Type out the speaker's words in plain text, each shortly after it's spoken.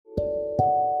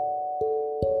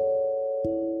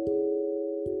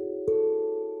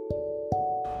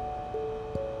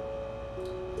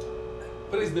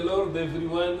Praise the Lord,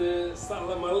 everyone.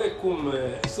 Salam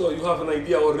alaikum. So you have an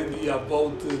idea already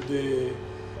about the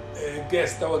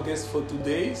guest, our guest for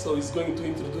today. So he's going to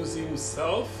introduce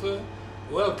himself.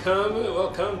 Welcome.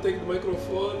 Take the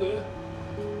microphone.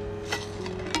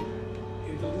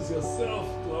 Introduce yourself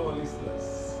to our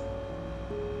listeners.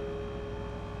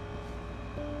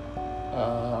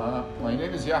 My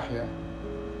name is Yehia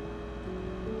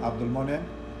Monheim.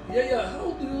 Yeah.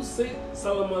 How do you say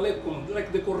salam alaikum?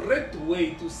 Like the correct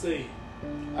way to say.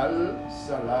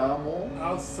 Al-salamu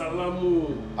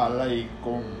Al-salamu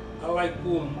alaikum.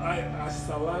 alaikum.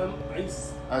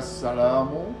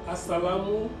 Assalamu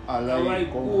Assalamu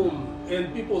alaikum.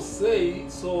 And people say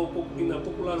so in a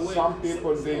popular way. Some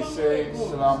people they say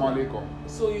Assalamu alaikum.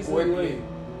 So it's the way.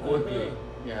 Quickly.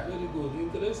 Yeah. Very good,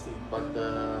 interesting. But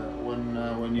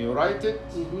when you write it,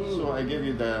 so I give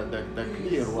you the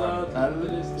clear one.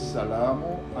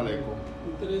 Al-salamu alaikum.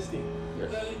 Interesting.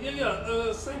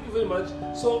 Yes. Thank you very much.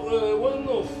 So one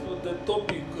of the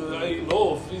topic I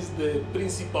love is the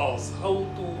principles, how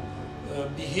to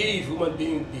behave, human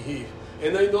being behave.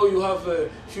 And I know you have a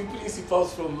few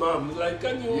principles from mom. Like,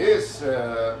 can you? Yes,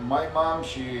 my mom,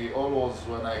 she always,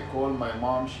 when I call my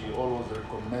mom, she always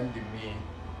recommended me,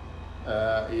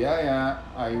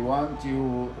 I want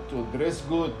you to dress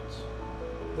good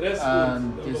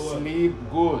and good. to sleep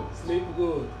good. Sleep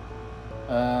good.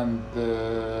 And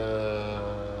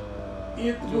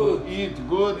Eat good. Eat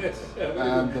good.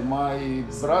 And my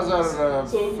brother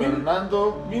so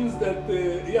Fernando means that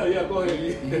go ahead.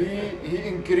 he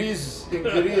increase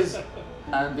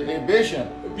and be patient.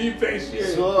 Be patient.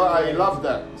 So I love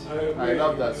that. I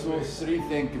love that. So three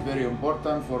things very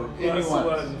important for anyone.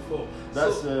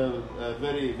 That's a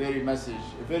very very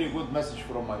good message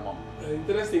from my mom.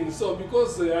 Interesting. So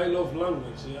because I love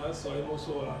language, so I'm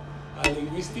also a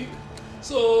linguistic.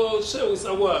 So share with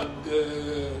our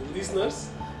listeners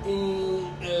in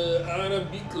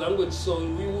Arabic language. So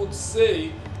we would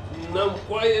say nam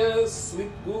kwayes,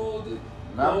 sleep good.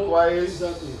 Nam kwayes,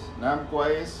 exactly. Nam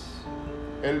kwayes,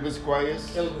 البس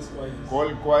كويس.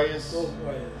 كل كويس.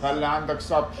 خلي عندك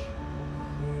صبر.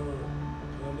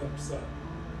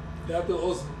 ده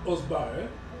أصبع.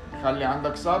 خلي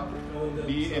عندك صبر.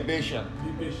 Be patient.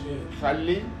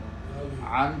 خلي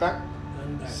عندك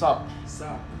صبر.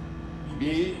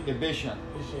 Be patient.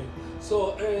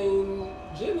 So in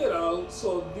general,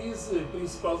 so these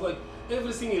principles, like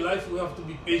everything in life, we have to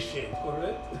be patient,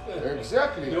 correct?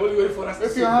 Exactly. The only way for us to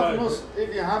if you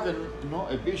have no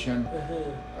patient,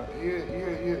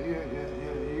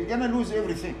 you're gonna lose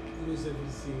everything.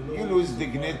 You lose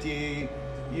dignity.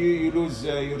 You lose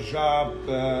your job.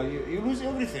 You lose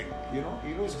everything. You know.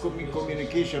 You lose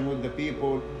communication with the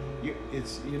people.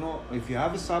 If you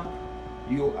have a sabr,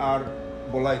 you are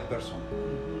polite person.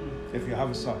 If you have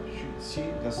a sabr, see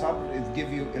the sabr, it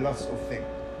give you a lot of things.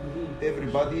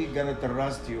 Everybody gonna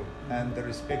trust you and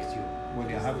respect you when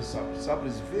you have a sabr. Sabr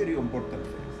is very important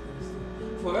thing.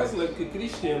 For us, like a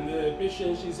Christian,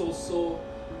 patience is also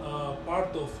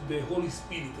part of the Holy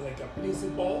Spirit, like a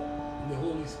principle in the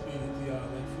Holy Spirit.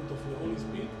 Like fruit of the Holy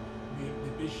Spirit,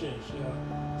 the patience.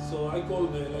 So I call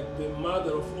the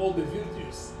mother of all the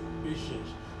virtues, patience.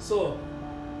 So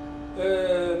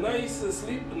nice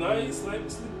sleep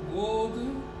good,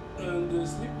 and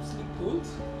sleep good.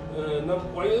 Nam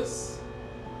kwayes.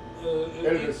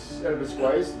 Elvis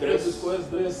kwayes,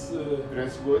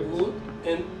 dress good.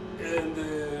 And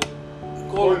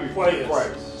cold quiet.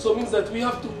 So it means that we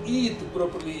have to eat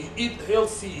properly, eat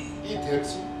healthy.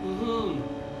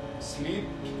 Sleep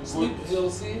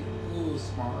healthy. Good.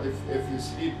 If you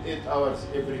sleep 8 hours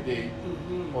every day,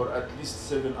 or at least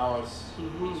 7 hours, so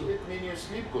it means you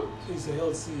sleep good. It's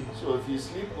healthy. So if you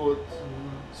sleep good,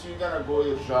 so you're gonna go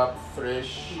your job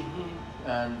fresh,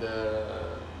 and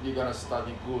you're gonna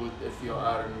study good if you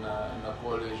are in a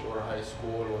college or high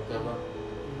school, whatever.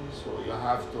 So you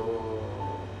have to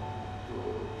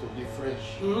be fresh.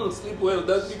 Sleep well.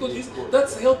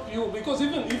 That's help you, because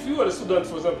even if you are a student,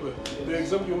 for example, the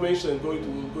example you mentioned,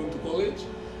 going to college,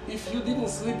 if you didn't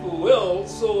sleep well,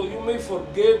 so you may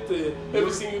forget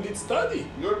everything you did study.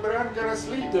 Your brain gonna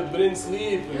sleep. The brain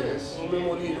sleep. Yes.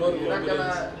 Memory. You're not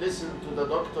gonna listen to the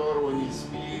doctor when he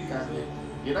speak, and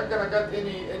you're not gonna get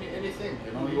anything.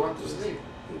 You want to sleep.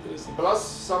 Plus,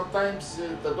 sometimes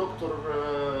the doctor,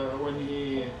 when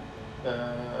he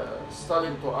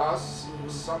studying to us,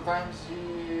 sometimes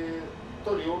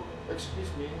told you,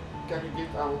 excuse me, can you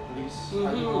get out, please?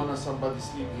 I don't want somebody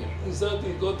sleep here.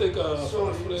 Exactly. Go take a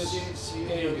fresh. See,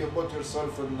 you put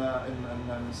yourself in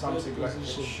something like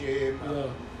shame. Yeah.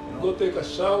 Go take a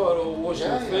shower or wash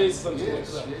your face, something like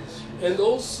that. And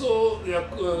also,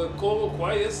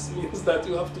 quiet means that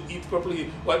you have to eat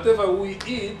properly. Whatever we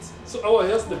eat, so our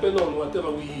health depends on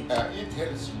whatever we eat. Eat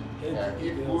healthy.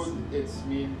 Eat good. It's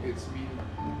mean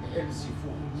healthy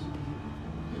food.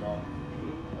 You know.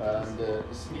 And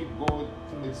sleep good.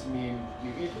 It's mean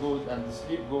you eat good, and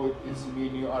sleep good. It's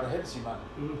mean you are healthy man.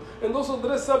 And also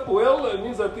dress up well. It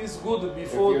means that it's good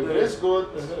before. If you dress good,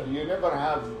 you never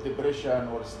have depression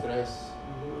or stress.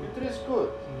 You dress good.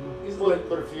 It's put like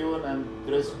perfume and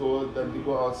dress good, and you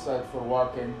go outside for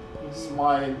walking.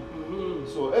 Smile.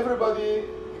 So everybody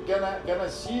gonna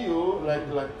see you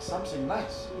like something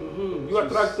nice. You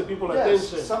attract the people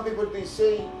attention. Some people they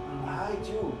say hi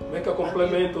to you. Make a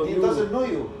compliment on you. He doesn't know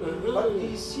you, but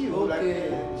he see you like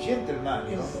a gentleman.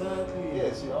 You know? Exactly.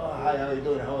 Yes. Hi, how are you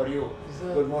doing? How are you?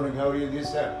 Exactly. Good morning. How are you?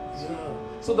 This.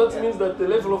 So that means that the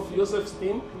level of your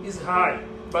self-esteem is high.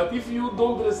 But if you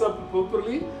don't dress up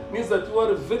properly, means that you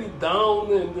are very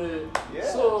down, and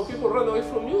so people run away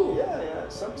from you. Yeah.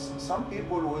 Some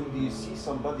people when they see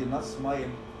somebody not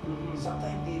smile,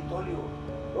 sometimes they tell you,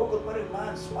 "Oh, good morning,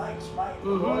 man. Smile.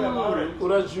 Don't worry about it.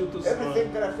 Encourage you to smile. Everything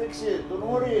gonna fix it. Don't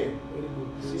worry." Very good.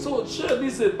 So share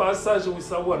this passage with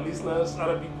our listeners,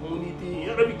 Arabic community,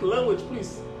 Arabic language,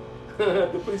 please.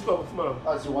 The principle of man.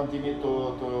 As you want me to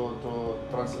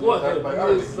translate Go ahead. by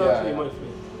Arabic. Exactly, my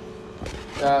friend.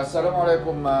 Assalamu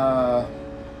alaikum.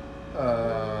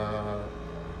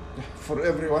 For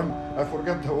everyone, I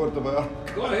forgot the word by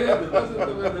Arabic. Go ahead.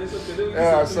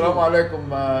 Assalamu alaikum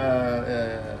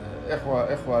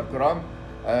إخوة الكرام.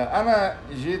 أنا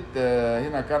جيت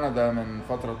هنا كندا من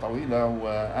فترة طويلة،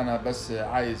 وأنا بس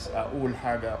عايز أقول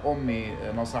حاجة أمي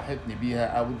نصحتني بيها،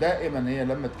 أو دائما هي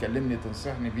لما تكلمني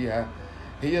تنصحني بيها.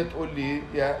 هي تقول لي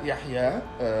يا يحيى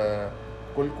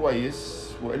كل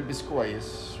كويس والبس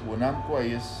كويس ونام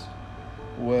كويس.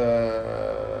 وأخي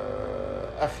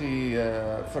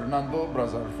فرناندو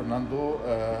برازر فرناندو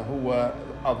هو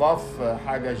أضاف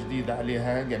حاجة جديدة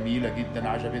عليها جميلة جدا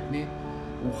عجبتني،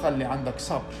 وخلي عندك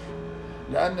صبر،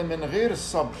 لأن من غير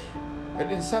الصبر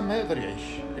الإنسان ما يقدر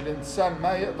يعيش، الإنسان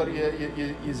ما يقدر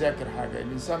يذاكر حاجة،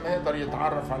 الإنسان ما يقدر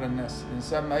يتعرف على الناس،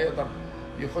 الإنسان ما يقدر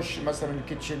يخش مثلا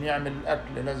الكيتشن يعمل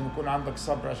الأكل. لازم يكون عندك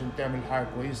صبر عشان تعمل حاجة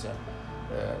كويسة.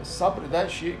 الصبر ده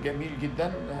شيء جميل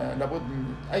جدا، لابد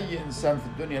من أي إنسان في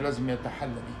الدنيا لازم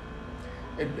يتحلى به.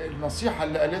 النصيحة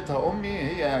اللي قالتها أمي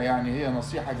هي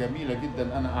نصيحة جميلة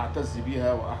جدا، أنا أعتز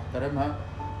بيها وأحترمها،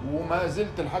 وما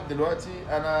زلت لحد دلوقتي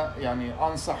أنا يعني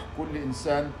أنصح كل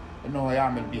إنسان إنه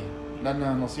يعمل بيها،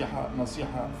 لأنها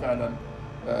نصيحة فعلا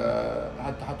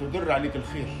هتدر عليك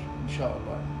الخير إن شاء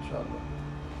الله.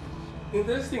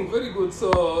 Interesting, very good. So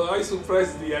I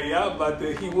surprised Yehia, but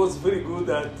he was very good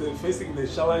at facing the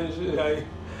challenge.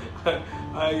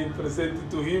 I presented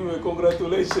to him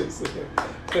congratulations.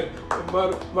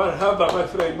 Marhaba, my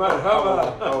friend, marhaba.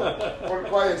 All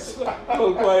quiet.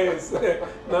 All quiet.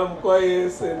 Nam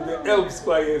quiet and helps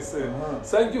quiet.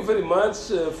 Thank you very much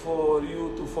for you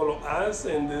to follow us,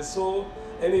 and so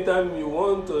anytime you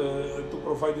want to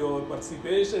provide your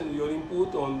participation, your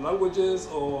input on languages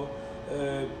or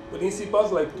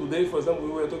principles, like today, for example,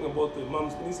 we were talking about the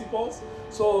mom's principles.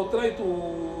 So try to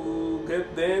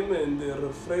get them and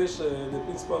refresh the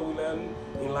principle we learn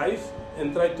in life,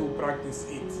 and try to practice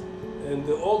it. And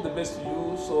all the best to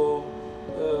you. So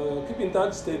keep in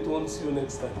touch, stay tuned, see you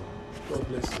next time. God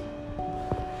bless you.